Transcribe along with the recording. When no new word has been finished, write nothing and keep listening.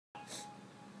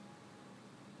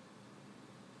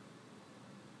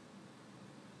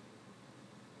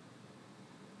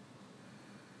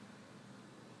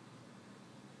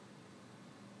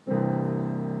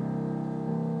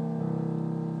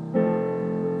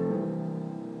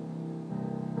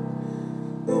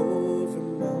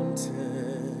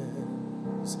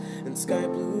sky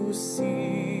blue seas,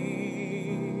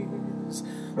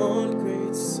 on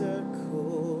great circles,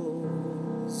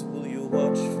 will you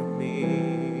watch for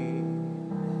me?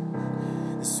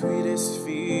 The sweetest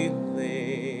feeling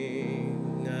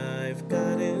I've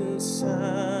got inside,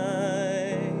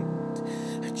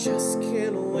 I just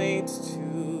can't wait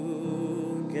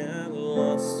to get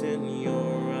lost in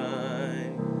your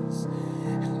eyes.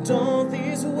 And all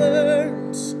these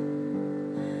words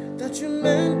that you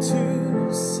meant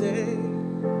to say,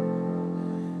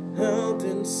 held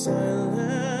in silence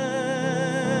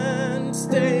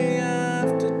day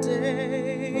after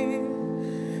day,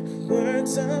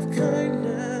 words of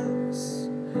kindness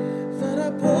that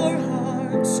our poor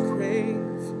hearts crave.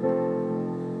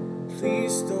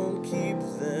 Please don't keep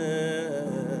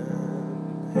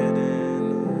them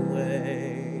hidden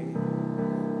away.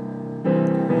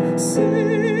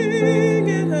 Sing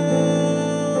it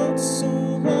out so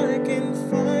I can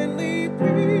finally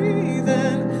breathe,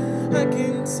 and I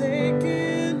can take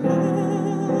in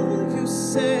all you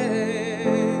say.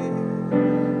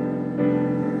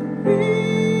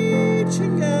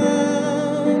 Reaching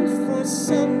out for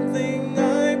something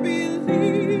I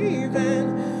believe in,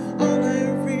 all I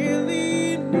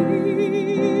really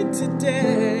need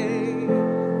today.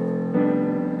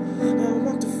 I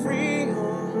want to free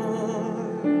your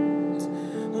heart, I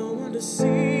want to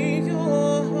see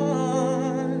your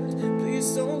heart.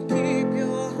 Please don't keep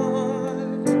your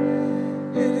heart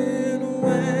hidden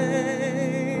away.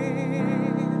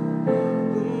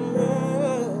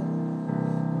 Oh,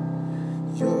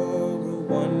 you're a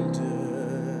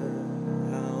wonder,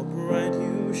 how bright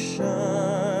you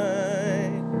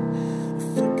shine, a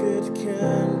flickered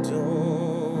candle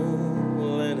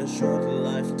in a short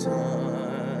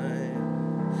lifetime,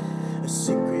 a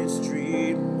secret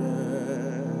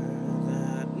dreamer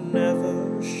that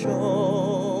never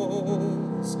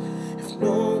shows. If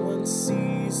no one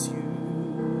sees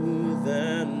you,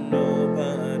 then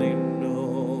nobody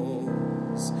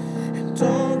knows. And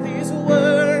all these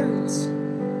words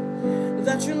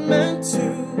that you meant to